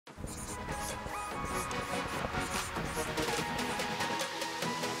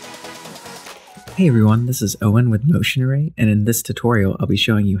Hey everyone, this is Owen with Motion Array, and in this tutorial I'll be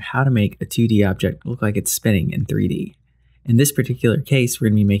showing you how to make a 2D object look like it's spinning in 3D. In this particular case, we're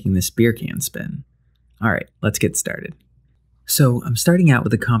going to be making this beer can spin. Alright, let's get started. So I'm starting out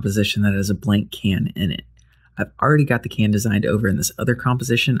with a composition that has a blank can in it. I've already got the can designed over in this other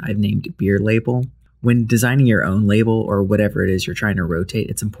composition I've named beer label. When designing your own label or whatever it is you're trying to rotate,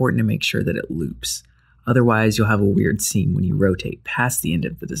 it's important to make sure that it loops. Otherwise, you'll have a weird scene when you rotate past the end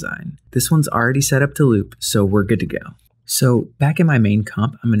of the design. This one's already set up to loop, so we're good to go. So back in my main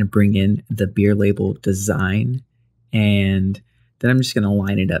comp, I'm going to bring in the beer label design, and then I'm just going to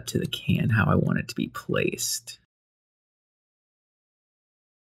line it up to the can how I want it to be placed.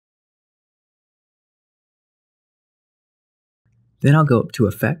 Then I'll go up to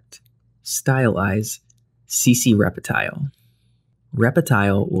Effect, Stylize, CC Reptile.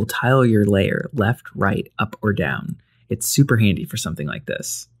 Reptile will tile your layer left, right, up, or down. It's super handy for something like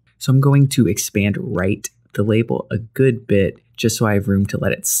this. So I'm going to expand right the label a good bit just so I have room to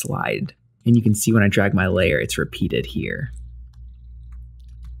let it slide. And you can see when I drag my layer, it's repeated here.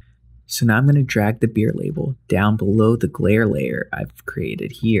 So now I'm going to drag the beer label down below the glare layer I've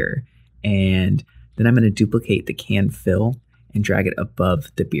created here. And then I'm going to duplicate the can fill and drag it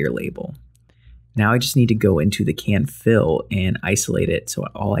above the beer label. Now I just need to go into the can fill and isolate it so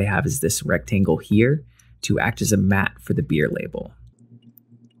all I have is this rectangle here to act as a mat for the beer label.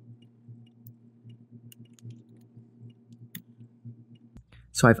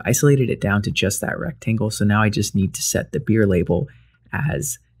 So I've isolated it down to just that rectangle, so now I just need to set the beer label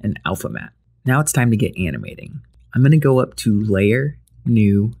as an alpha mat. Now it's time to get animating. I'm going to go up to Layer,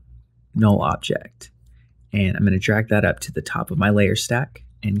 New, Null Object, and I'm going to drag that up to the top of my layer stack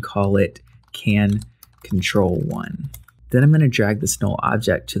and call it Can Control 1. Then I'm going to drag this null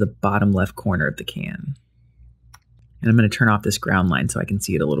object to the bottom left corner of the can. And I'm going to turn off this ground line so I can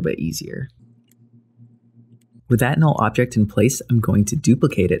see it a little bit easier. With that null object in place, I'm going to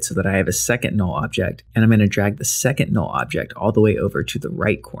duplicate it so that I have a second null object, and I'm going to drag the second null object all the way over to the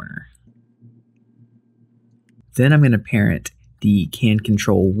right corner. Then I'm going to parent the Can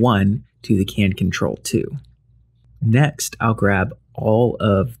Control 1 to the Can Control 2. Next, I'll grab all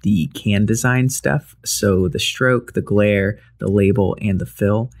of the can design stuff, so the stroke, the glare, the label, and the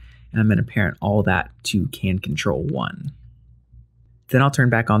fill, and I'm going to parent all that to Can Control 1. Then I'll turn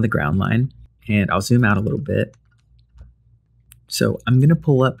back on the ground line, and I'll zoom out a little bit. So I'm going to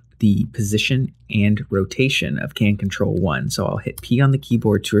pull up the position and rotation of Can Control 1, so I'll hit P on the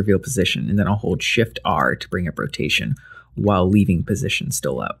keyboard to reveal position, and then I'll hold Shift R to bring up rotation while leaving position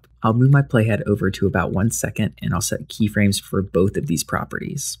still up. I'll move my playhead over to about 1 second, and I'll set keyframes for both of these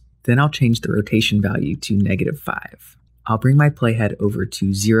properties. Then I'll change the rotation value to -5. I'll bring my playhead over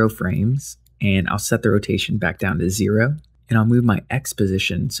to 0 frames, and I'll set the rotation back down to 0, and I'll move my X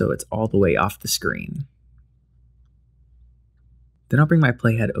position so it's all the way off the screen. Then I'll bring my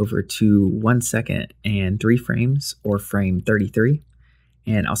playhead over to 1 second and 3 frames, or frame 33,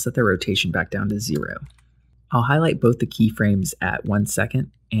 and I'll set the rotation back down to 0. I'll highlight both the keyframes at 1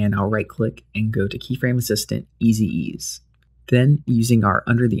 second, and I'll right-click and go to Keyframe Assistant, Easy Ease. Then, using our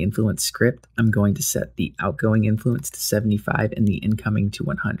Under the Influence script, I'm going to set the outgoing influence to 75 and the incoming to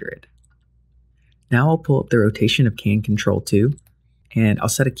 100. Now I'll pull up the rotation of Can Control 2, and I'll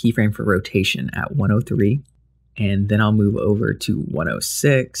set a keyframe for rotation at 103, and then I'll move over to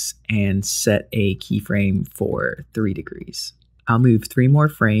 106 and set a keyframe for 3 degrees. I'll move 3 more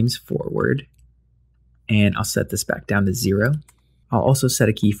frames forward, and I'll set this back down to 0. I'll also set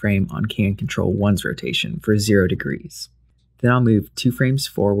a keyframe on Can Control 1's rotation for 0 degrees. Then I'll move 2 frames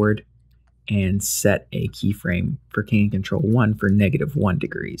forward and set a keyframe for Can Control 1 for -1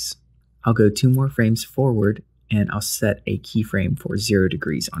 degrees. I'll go 2 more frames forward, and I'll set a keyframe for 0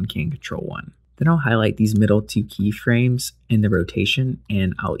 degrees on Can Control 1. Then I'll highlight these middle 2 keyframes in the rotation,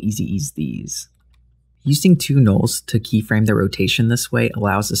 and I'll easy ease these. Using 2 nulls to keyframe the rotation this way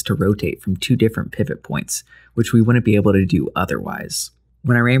allows us to rotate from 2 different pivot points, which we wouldn't be able to do otherwise.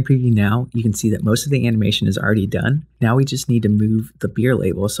 When I ran preview now, you can see that most of the animation is already done. Now we just need to move the beer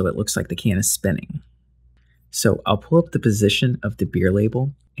label so it looks like the can is spinning. So I'll pull up the position of the beer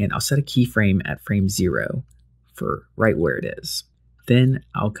label, and I'll set a keyframe at frame 0 for right where it is. Then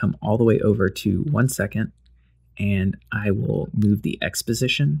I'll come all the way over to 1 second, and I will move the X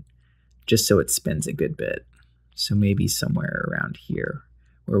position just so it spins a good bit. So maybe somewhere around here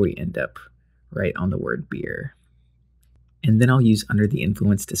where we end up right on the word beer. And then I'll use Under the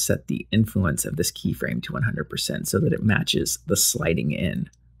Influence to set the influence of this keyframe to 100% so that it matches the sliding in.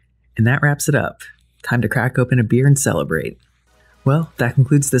 And that wraps it up. Time to crack open a beer and celebrate. Well, that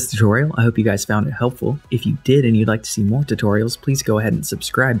concludes this tutorial. I hope you guys found it helpful. If you did and you'd like to see more tutorials, please go ahead and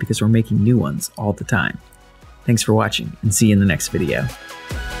subscribe because we're making new ones all the time. Thanks for watching, and see you in the next video.